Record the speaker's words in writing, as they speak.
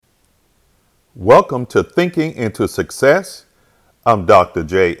Welcome to Thinking into Success. I'm Dr.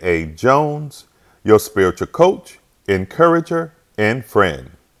 J.A. Jones, your spiritual coach, encourager, and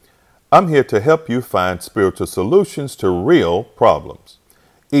friend. I'm here to help you find spiritual solutions to real problems.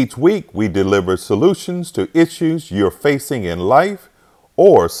 Each week, we deliver solutions to issues you're facing in life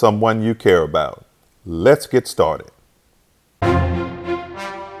or someone you care about. Let's get started.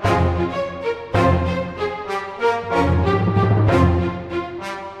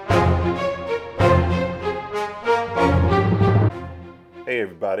 Hey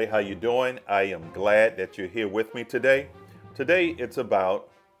everybody, how you doing? I am glad that you're here with me today. Today it's about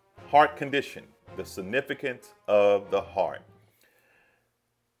heart condition, the significance of the heart.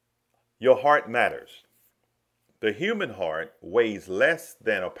 Your heart matters. The human heart weighs less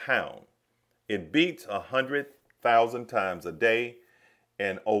than a pound. It beats 100,000 times a day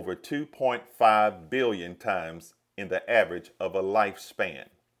and over 2.5 billion times in the average of a lifespan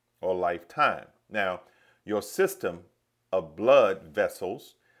or lifetime. Now, your system of blood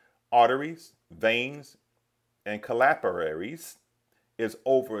vessels, arteries, veins, and capillaries is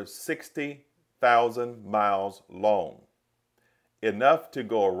over 60,000 miles long, enough to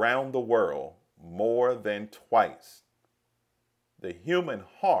go around the world more than twice. The human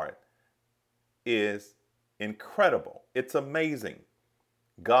heart is incredible. It's amazing.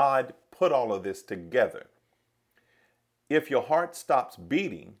 God put all of this together. If your heart stops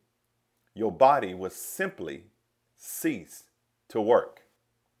beating, your body will simply cease to work.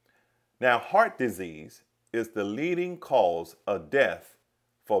 Now, heart disease is the leading cause of death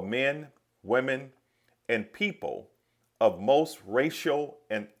for men, women, and people of most racial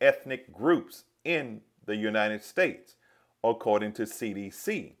and ethnic groups in the United States, according to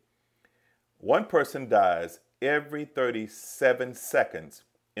CDC. One person dies every 37 seconds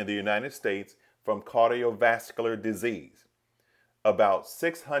in the United States from cardiovascular disease. About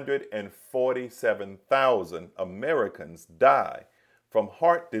 647,000 Americans die from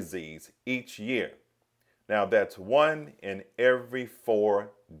heart disease each year. Now that's 1 in every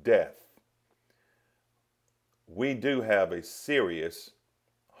 4 deaths. We do have a serious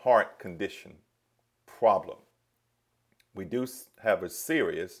heart condition problem. We do have a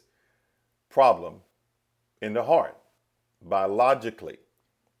serious problem in the heart, biologically.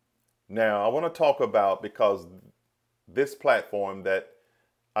 Now, I want to talk about, because this platform that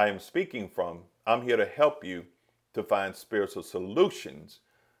I am speaking from, I'm here to help you to find spiritual solutions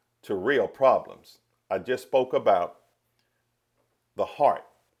to real problems. I just spoke about the heart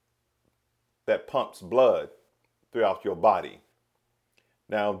that pumps blood throughout your body.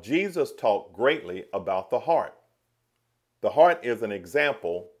 Now, Jesus talked greatly about the heart. The heart is an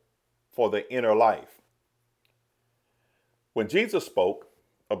example for the inner life. When Jesus spoke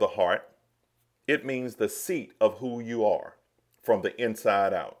of the heart, it means the seat of who you are from the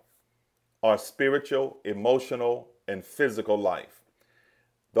inside out, our spiritual, emotional, and physical life.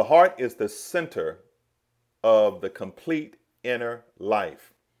 The heart is the center of the complete inner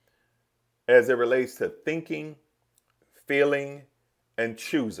life as it relates to thinking, feeling, and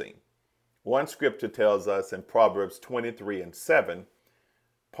choosing. One scripture tells us in Proverbs 23:7,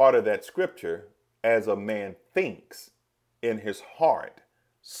 part of that scripture, as a man thinks in his heart,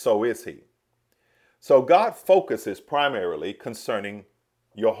 so is he. So God focuses primarily concerning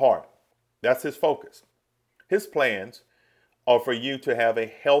your heart. That's his focus. His plans are for you to have a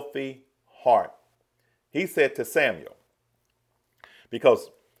healthy heart. He said to Samuel,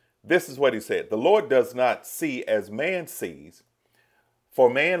 because this is what he said: the Lord does not see as man sees, for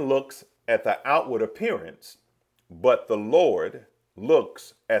man looks at the outward appearance, but the Lord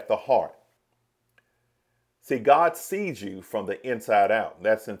looks at the heart. See, God sees you from the inside out.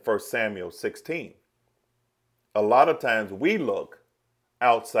 That's in 1 Samuel 16. A lot of times we look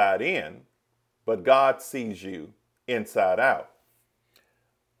outside in, but God sees you inside out.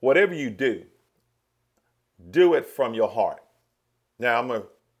 Whatever you do, do it from your heart. Now, I'm going to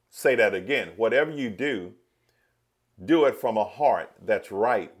say that again. Whatever you do it from a heart that's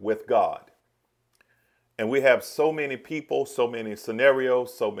right with God. And we have so many people, so many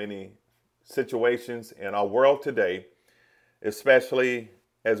scenarios, so many situations in our world today, especially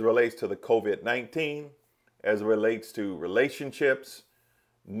as it relates to the COVID-19, as it relates to relationships,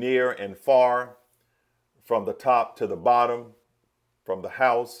 near and far, from the top to the bottom, from the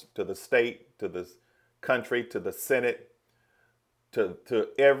House to the state, to the country, to the Senate, to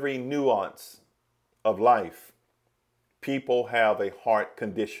every nuance of life. People have a heart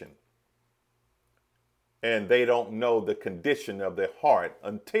condition. And they don't know the condition of their heart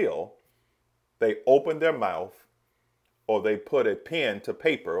until they open their mouth, or they put a pen to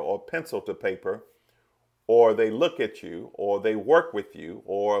paper or pencil to paper, or they look at you, or they work with you,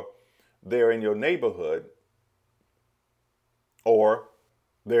 or they're in your neighborhood, or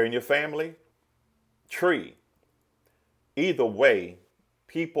they're in your family tree. Either way,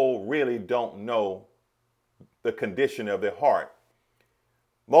 people really don't know the condition of their heart.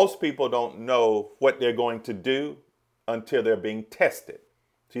 Most people don't know what they're going to do until they're being tested.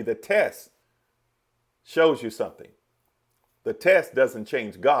 See, the test shows you something. The test doesn't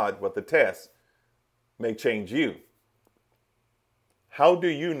change God, but the test may change you. How do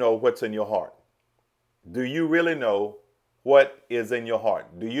you know what's in your heart? Do you really know what is in your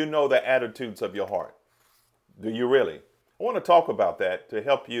heart? Do you know the attitudes of your heart? Do you really? I want to talk about that to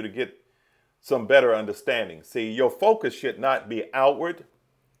help you to get some better understanding. See, your focus should not be outward,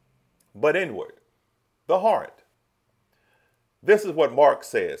 but inward, the heart. This is what Mark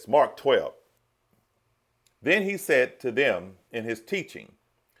says, Mark 12. Then he said to them in his teaching,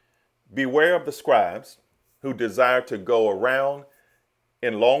 beware of the scribes who desire to go around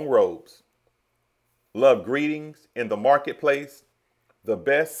in long robes, love greetings in the marketplace, the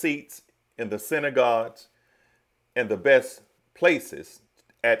best seats in the synagogues, and the best places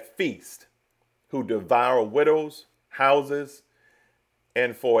at feast, who devour widows' houses,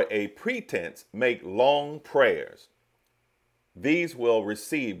 and for a pretense make long prayers. These will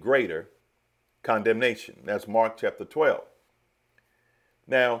receive greater condemnation. That's Mark chapter 12.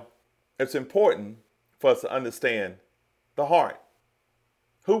 Now, it's important for us to understand the heart,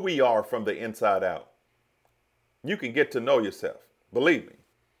 who we are from the inside out. You can get to know yourself, believe me,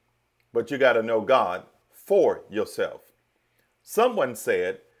 but you got to know God for yourself. Someone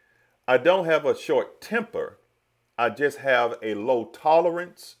said, I don't have a short temper. I just have a low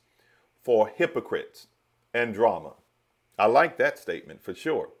tolerance for hypocrites and drama. I like that statement for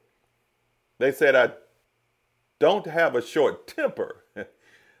sure. They said, I don't have a short temper.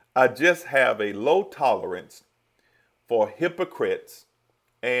 I just have a low tolerance for hypocrites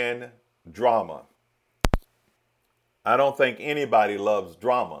and drama. I don't think anybody loves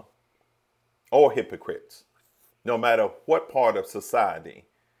drama or hypocrites, no matter what part of society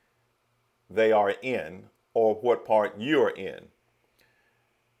they are in or what part you're in.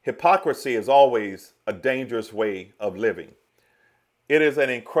 Hypocrisy is always a dangerous way of living. It is an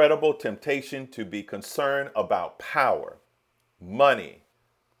incredible temptation to be concerned about power, money,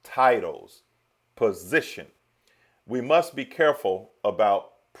 titles, position. We must be careful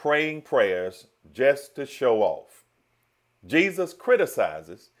about praying prayers just to show off. Jesus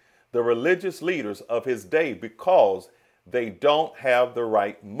criticizes the religious leaders of his day because they don't have the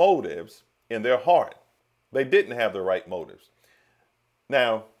right motives in their heart. They didn't have the right motives.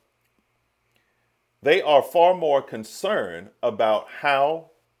 Now, they are far more concerned about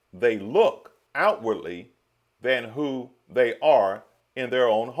how they look outwardly than who they are in their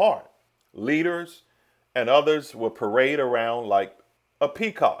own heart. Leaders and others will parade around like a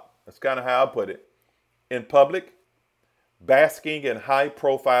peacock. That's kind of how I put it. In public, basking in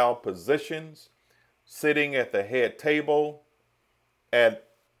high-profile positions, sitting at the head table at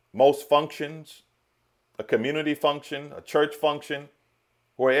most functions, a community function, a church function,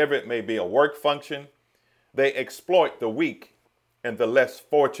 wherever it may be, a work function. They exploit the weak and the less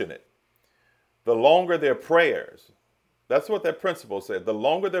fortunate. The longer their prayers, that's what that principle said, the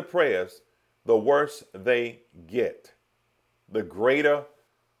longer their prayers, the worse they get. The greater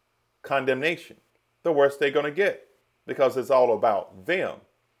condemnation, the worse they're going to get, because it's all about them.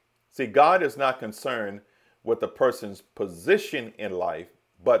 See, God is not concerned with the person's position in life,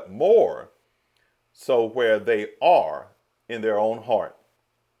 but more so where they are in their own heart.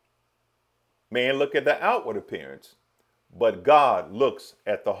 Man look at the outward appearance, but God looks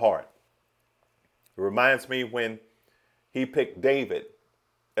at the heart. It reminds me when he picked David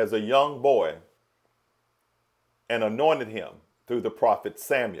as a young boy and anointed him through the prophet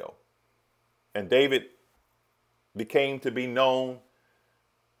Samuel. And David became to be known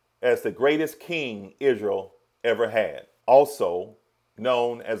as the greatest king Israel ever had. Also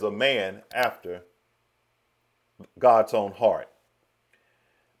known as a man after God's own heart.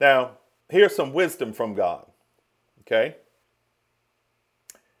 Now, here's some wisdom from God. Okay?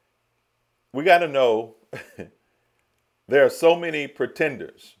 We got to know there are so many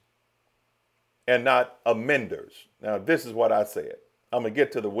pretenders and not amenders. Now, this is what I said. I'm going to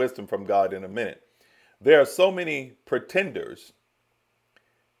get to the wisdom from God in a minute. There are so many pretenders,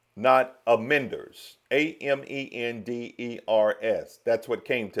 not amenders. Amenders. That's what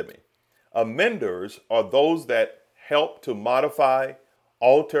came to me. Amenders are those that help to modify,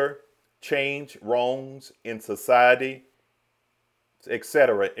 alter, change wrongs in society,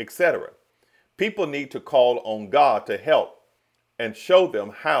 etc., etc. People need to call on God to help and show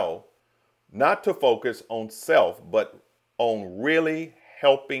them how not to focus on self, but on really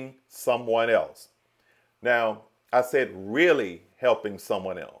helping someone else. Now, I said really helping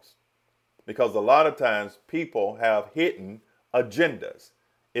someone else because a lot of times people have hidden agendas.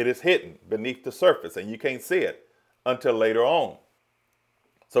 It is hidden beneath the surface and you can't see it until later on.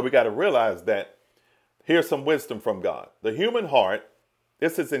 So we got to realize that here's some wisdom from God. The human heart,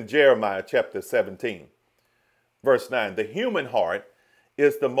 this is in Jeremiah chapter 17, verse 9. The human heart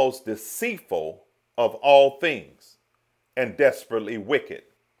is the most deceitful of all things and desperately wicked.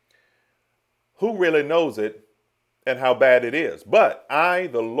 Who really knows it and how bad it is? But I,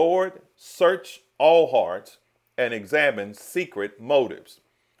 the Lord, search all hearts and examine secret motives.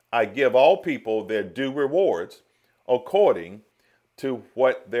 I give all people their due rewards according to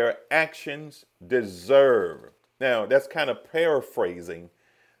what their actions deserve. Now, that's kind of paraphrasing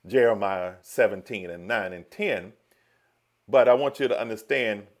Jeremiah 17 and 9 and 10. But I want you to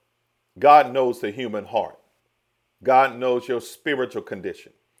understand, God knows the human heart. God knows your spiritual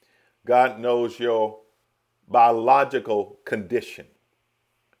condition. God knows your biological condition.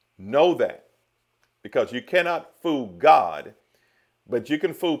 Know that, because you cannot fool God, but you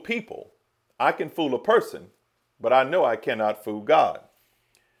can fool people. I can fool a person, but I know I cannot fool God,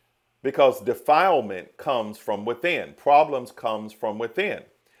 because defilement comes from within. Problems comes from within.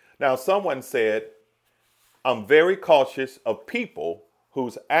 Now, someone said, I'm very cautious of people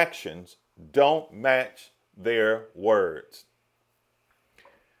whose actions don't match their words.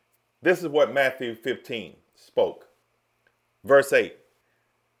 This is what Matthew 15 spoke. Verse 8,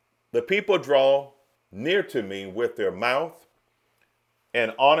 the people draw near to me with their mouth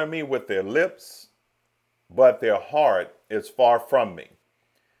and honor me with their lips, but their heart is far from me.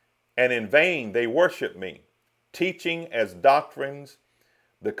 And in vain they worship me, teaching as doctrines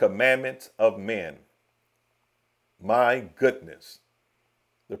the commandments of men. My goodness,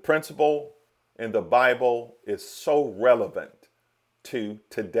 the principle in the Bible is so relevant to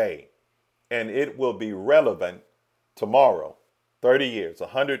today, and it will be relevant tomorrow, 30 years,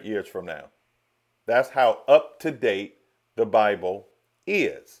 100 years from now. That's how up to date the Bible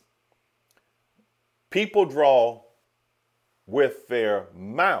is. People draw with their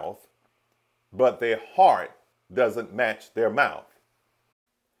mouth, but their heart doesn't match their mouth.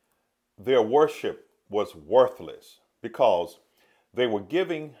 Their worship was worthless because they were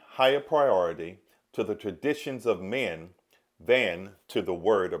giving higher priority to the traditions of men than to the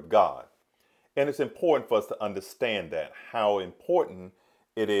word of God. And it's important for us to understand that, how important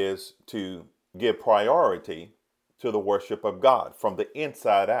it is to give priority to the worship of God from the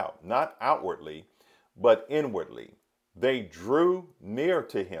inside out, not outwardly, but inwardly. They drew near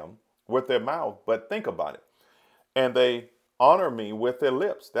to him with their mouth, but think about it. And they honor me with their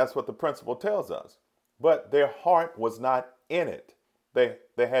lips. That's what the principle tells us. But their heart was not in it. They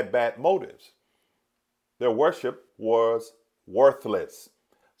had bad motives. Their worship was worthless.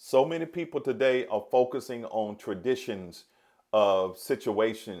 So many people today are focusing on traditions of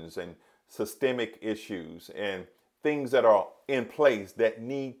situations and systemic issues and things that are in place that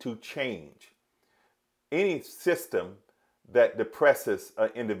need to change. Any system that depresses an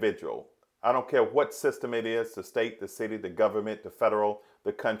individual, I don't care what system it is, the state, the city, the government, the federal,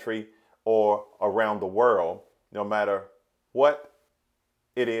 the country, or around the world, no matter what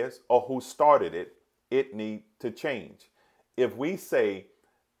it is or who started it, it needs to change. If we say,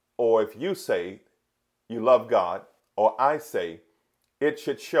 or if you say you love God, or I say, it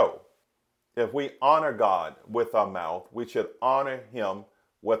should show. If we honor God with our mouth, we should honor him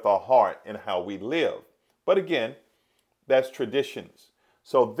with our heart and how we live. But again, that's traditions.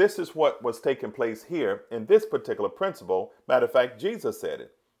 So this is what was taking place here in this particular principle. Matter of fact, Jesus said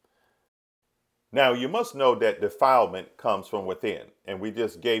it. Now, you must know that defilement comes from within. And we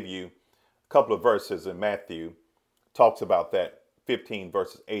just gave you a couple of verses in Matthew, talks about that, 15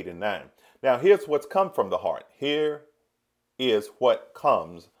 verses 8 and 9. Now, here's what's come from the heart. Here is what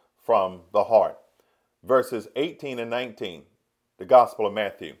comes from the heart. Verses 18 and 19, the Gospel of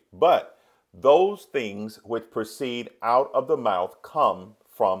Matthew. But those things which proceed out of the mouth come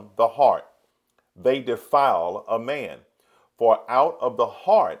from the heart. They defile a man. For out of the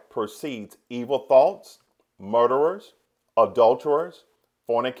heart proceeds evil thoughts, murderers, adulterers,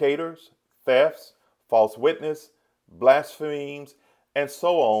 fornicators, thefts, false witness, blasphemies, and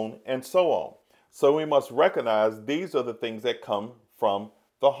so on and so on. So we must recognize these are the things that come from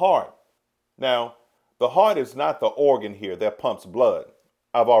the heart. Now, the heart is not the organ here that pumps blood.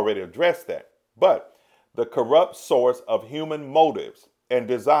 I've already addressed that. But the corrupt source of human motives and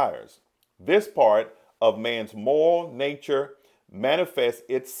desires. This part of man's moral nature manifests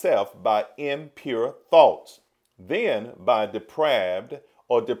itself by impure thoughts, then by depraved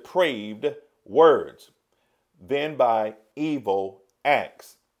or depraved words, then by evil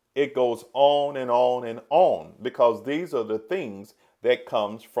acts. It goes on and on and on because these are the things that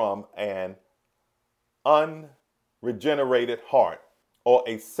comes from an unregenerated heart or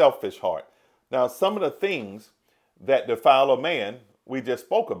a selfish heart. Now, some of the things that defile a man, we just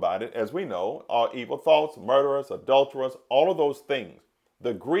spoke about it, as we know, are evil thoughts, murderers, adulterers, all of those things.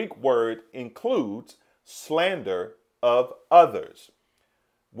 The Greek word includes slander of others.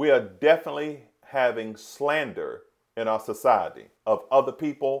 We are definitely having slander in our society of other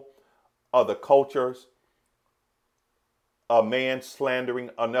people, other cultures, a man slandering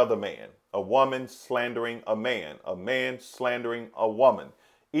another man, a woman slandering a man slandering a woman.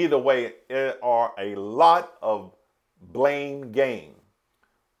 Either way, there are a lot of blame game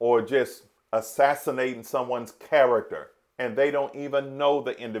or just assassinating someone's character, and they don't even know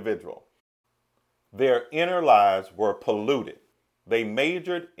the individual. Their inner lives were polluted. They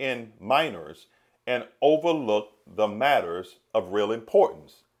majored in minors and overlooked the matters of real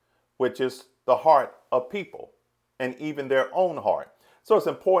importance, which is the heart of people and even their own heart. So it's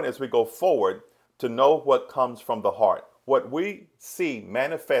important as we go forward to know what comes from the heart. What we see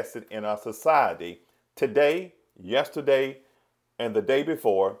manifested in our society today, yesterday, and the day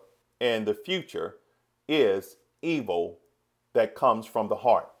before, and the future is evil that comes from the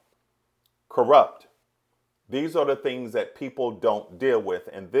heart. Corrupt. These are the things that people don't deal with,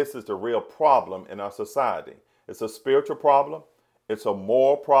 and this is the real problem in our society. It's a spiritual problem, it's a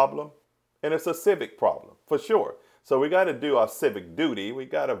moral problem, and it's a civic problem, for sure. So we got to do our civic duty. We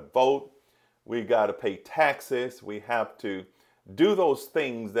got to vote. We got to pay taxes. We have to do those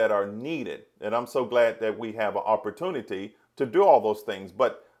things that are needed. And I'm so glad that we have an opportunity to do all those things.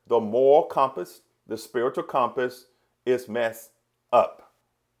 But the moral compass, the spiritual compass is messed up.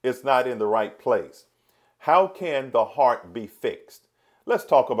 It's not in the right place. How can the heart be fixed? Let's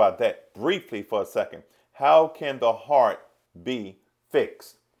talk about that briefly for a second. How can the heart be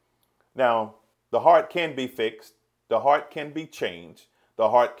fixed? Now, the heart can be fixed. The heart can be changed. The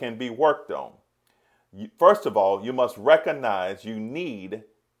heart can be worked on. First of all, you must recognize you need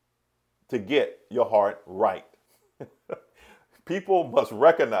to get your heart right. People must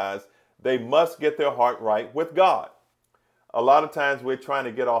recognize they must get their heart right with God. A lot of times we're trying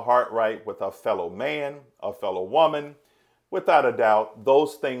to get our heart right with a fellow man, a fellow woman. Without a doubt,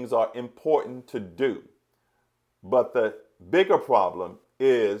 those things are important to do. But the bigger problem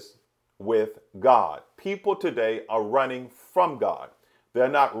is with God. People today are running from God. They're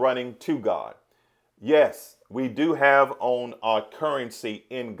not running to God. Yes, we do have on our currency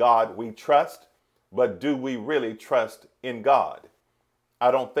in God we trust, but do we really trust in God? I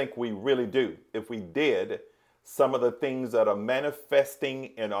don't think we really do. If we did, some of the things that are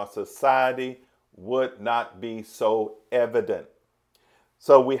manifesting in our society would not be so evident.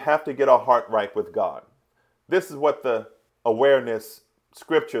 So we have to get our heart right with God. This is what the awareness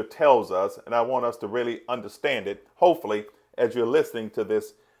scripture tells us, and I want us to really understand it, hopefully, as you're listening to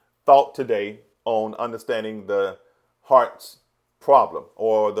this thought today on understanding the heart's problem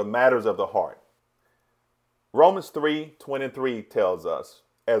or the matters of the heart. Romans 3:23 tells us,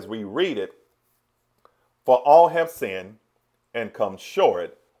 as we read it, for all have sinned and come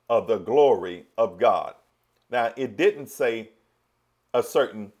short of the glory of God. Now, it didn't say a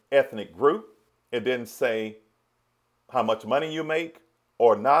certain ethnic group. It didn't say how much money you make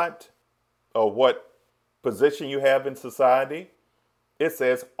or not, or what position you have in society. It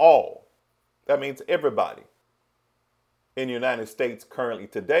says all. That means everybody. In the United States currently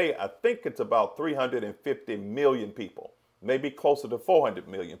today, I think it's about 350 million people, maybe closer to 400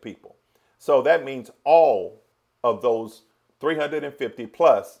 million people. So that means all of those 350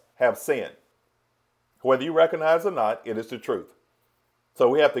 plus have sinned. Whether you recognize or not, it is the truth. So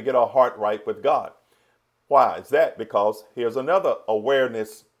we have to get our heart right with God. Why is that? Because here's another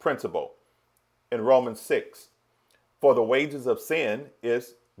awareness principle in Romans 6. For the wages of sin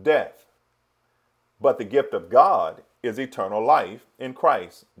is death, but the gift of God is eternal life in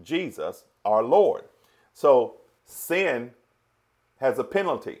Christ Jesus our Lord. So sin has a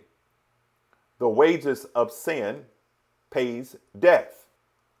penalty. The wages of sin pays death.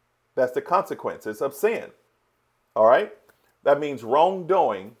 That's the consequences of sin. All right? That means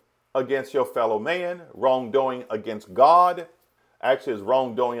wrongdoing against your fellow man, wrongdoing against God. Actually, it's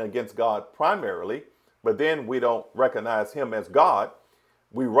wrongdoing against God primarily, but then we don't recognize him as God.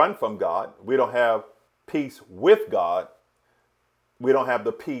 We run from God. We don't have peace with God. We don't have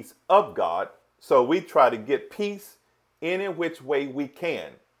the peace of God. So we try to get peace any which way we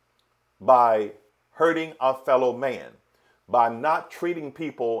can by hurting our fellow man, by not treating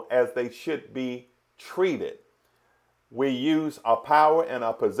people as they should be treated. We use our power and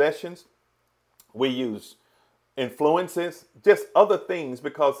our possessions. We use influences, just other things,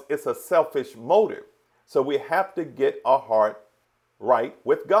 because it's a selfish motive. So we have to get our heart right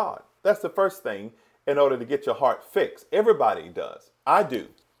with God. That's the first thing in order to get your heart fixed. Everybody does. I do.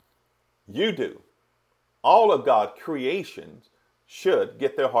 You do. All of God's creations should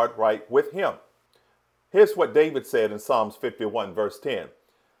get their heart right with Him. Here's what David said in Psalms 51, verse 10.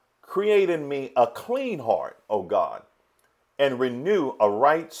 Create in me a clean heart, O God, and renew a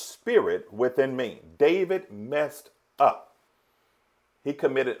right spirit within me. David messed up. He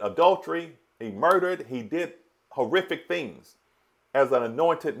committed adultery. He murdered. He did horrific things as an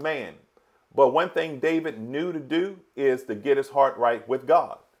anointed man. But one thing David knew to do is to get his heart right with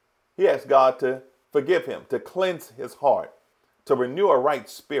God. He asked God to forgive him, to cleanse his heart, to renew a right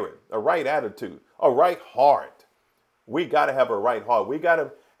spirit, a right attitude, a right heart. We got to have a right heart. We got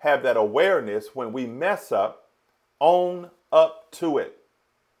to have that awareness when we mess up, own up to it.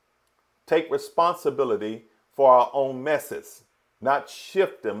 Take responsibility for our own messes, not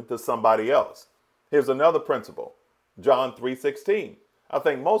shift them to somebody else. Here's another principle, John 3:16. I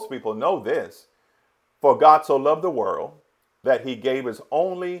think most people know this. For God so loved the world that he gave his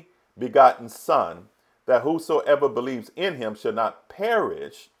only begotten Son, that whosoever believes in him should not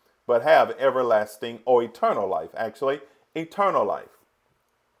perish, but have everlasting or eternal life. Actually, eternal life.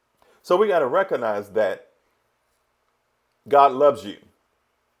 So we got to recognize that God loves you.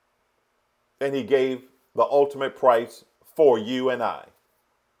 And he gave the ultimate price for you and I.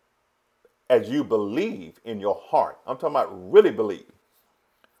 As you believe in your heart. I'm talking about really believe.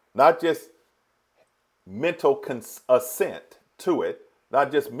 Not just mental assent to it.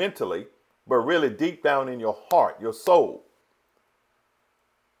 Not just mentally, but really deep down in your heart, your soul.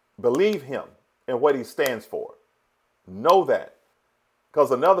 Believe him and what he stands for. Know that.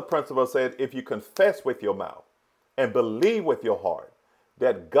 Because another principle said, if you confess with your mouth and believe with your heart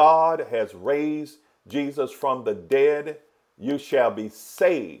that God has raised Jesus from the dead, you shall be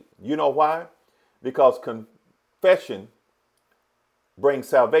saved. You know why? Because confession brings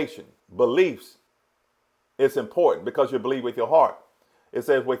salvation. Beliefs is important because you believe with your heart. It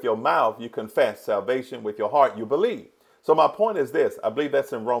says with your mouth you confess salvation, with your heart you believe. So my point is this, I believe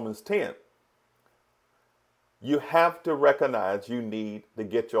that's in Romans 10. You have to recognize you need to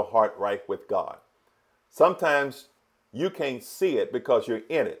get your heart right with God. Sometimes you can't see it because you're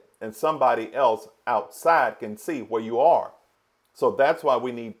in it, and somebody else outside can see where you are. So that's why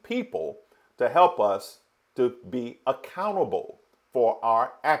we need people to help us to be accountable for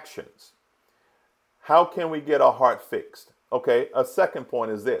our actions. How can we get our heart fixed? Okay, a second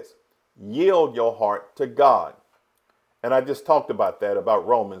point is this. Yield your heart to God. And I just talked about that, about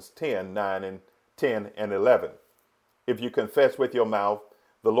Romans 10, 9 and 10 and 11. If you confess with your mouth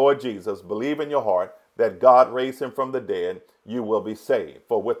the Lord Jesus, believe in your heart that God raised him from the dead, you will be saved.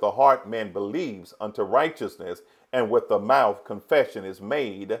 For with the heart man believes unto righteousness, and with the mouth confession is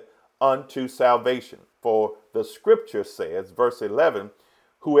made unto salvation. For the scripture says, verse 11,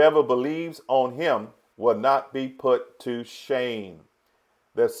 whoever believes on him will not be put to shame.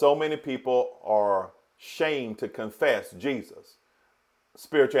 There's so many people are shamed to confess Jesus.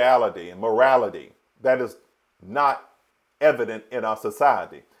 Spirituality and morality, that is not evident in our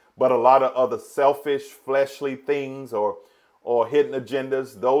society. But a lot of other selfish, fleshly things or hidden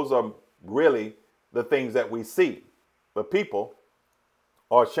agendas, those are really the things that we see. But people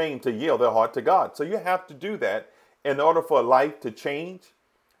are ashamed to yield their heart to God. So you have to do that in order for life to change.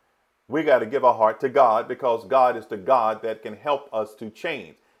 We got to give our heart to God because God is the God that can help us to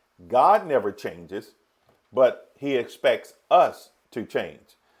change. God never changes, but he expects us to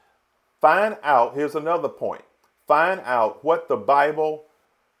change. Find out, here's another point. Find out what the Bible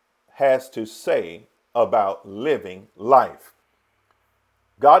has to say about living life.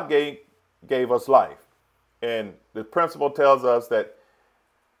 God gave us life. And the principle tells us that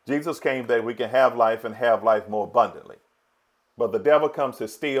Jesus came that we can have life and have life more abundantly. But the devil comes to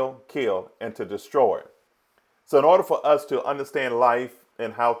steal, kill, and to destroy. So in order for us to understand life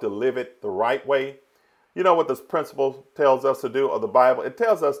and how to live it the right way, you know what this principle tells us to do, or the Bible? It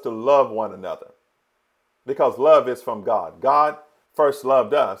tells us to love one another. Because love is from God. God first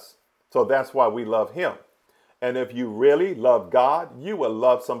loved us, so that's why we love him. And if you really love God, you will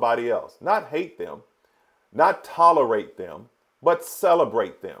love somebody else. Not hate them, not tolerate them, but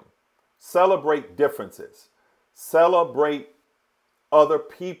celebrate them. Celebrate differences. Celebrate other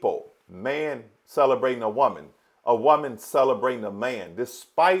people. Man celebrating a woman celebrating a man,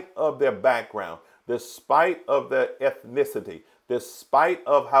 despite of their background, despite of their ethnicity, despite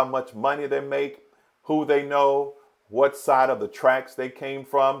of how much money they make, who they know, what side of the tracks they came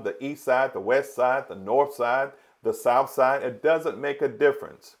from, the east side, the west side, the north side, the south side. It doesn't make a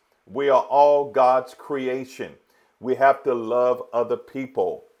difference. We are all God's creation. We have to love other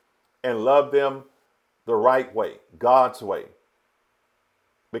people and love them the right way, God's way.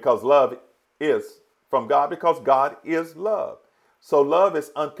 Because love is from God, because God is love. So love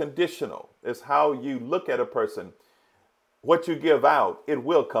is unconditional. It's how you look at a person. What you give out, it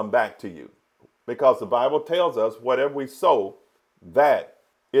will come back to you. Because the Bible tells us whatever we sow, that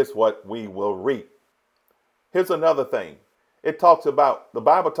is what we will reap. Here's another thing. The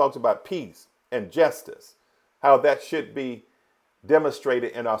Bible talks about peace and justice, how that should be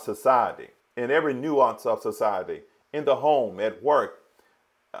demonstrated in our society, in every nuance of society, in the home, at work,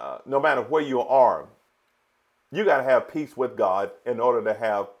 no matter where you are. You got to have peace with God in order to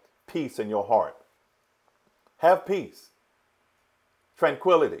have peace in your heart. Have peace,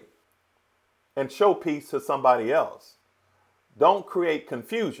 tranquility, and show peace to somebody else. Don't create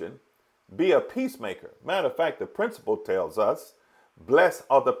confusion. Be a peacemaker. Matter of fact, the principle tells us, blessed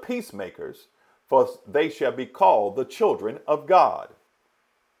are the peacemakers, for they shall be called the children of God.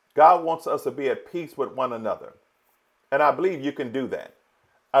 God wants us to be at peace with one another. And I believe you can do that.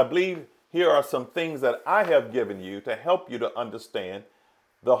 I believe here are some things that I have given you to help you to understand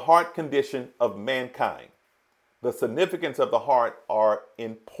the heart condition of mankind. The significance of the heart are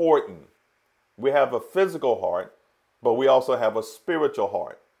important. We have a physical heart, but we also have a spiritual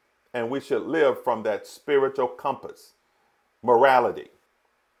heart. And we should live from that spiritual compass, morality,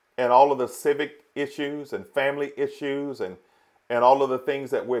 and all of the civic issues and family issues and all of the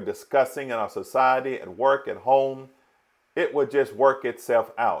things that we're discussing in our society, at work, at home. It would just work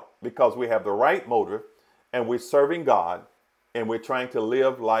itself out because we have the right motive and we're serving God and we're trying to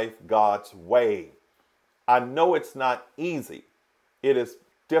live life God's way. I know it's not easy. It is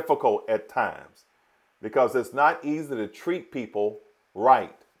difficult at times because it's not easy to treat people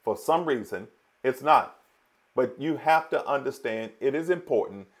right. For some reason, it's not. But you have to understand it is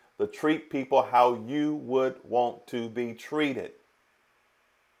important to treat people how you would want to be treated.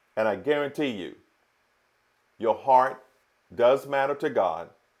 And I guarantee you, your heart does matter to God.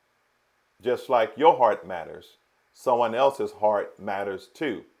 Just like your heart matters, someone else's heart matters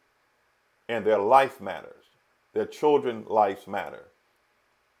too. And their life matters. Their children's lives matter.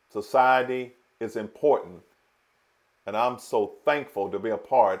 Society is important. And I'm so thankful to be a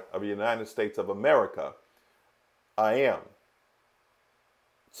part of the United States of America. I am.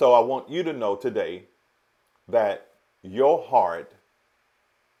 So I want you to know today that your heart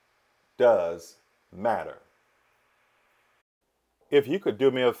does matter. If you could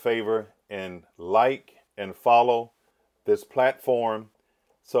do me a favor and like and follow this platform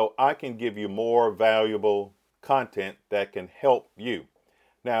so I can give you more valuable content that can help you.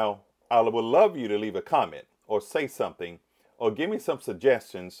 Now, I would love you to leave a comment or say something or give me some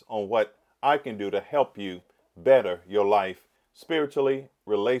suggestions on what I can do to help you better your life spiritually,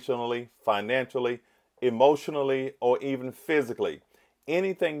 relationally, financially, emotionally, or even physically.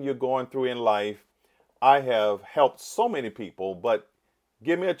 Anything you're going through in life, I have helped so many people, but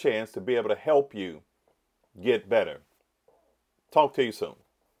give me a chance to be able to help you get better. Talk to you soon.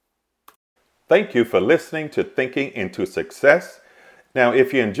 Thank you for listening to Thinking into Success. Now,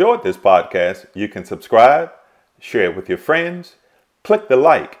 if you enjoyed this podcast, you can subscribe, share it with your friends, click the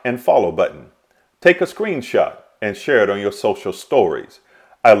like and follow button. Take a screenshot and share it on your social stories.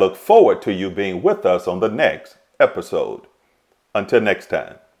 I look forward to you being with us on the next episode. Until next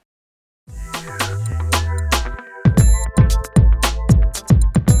time.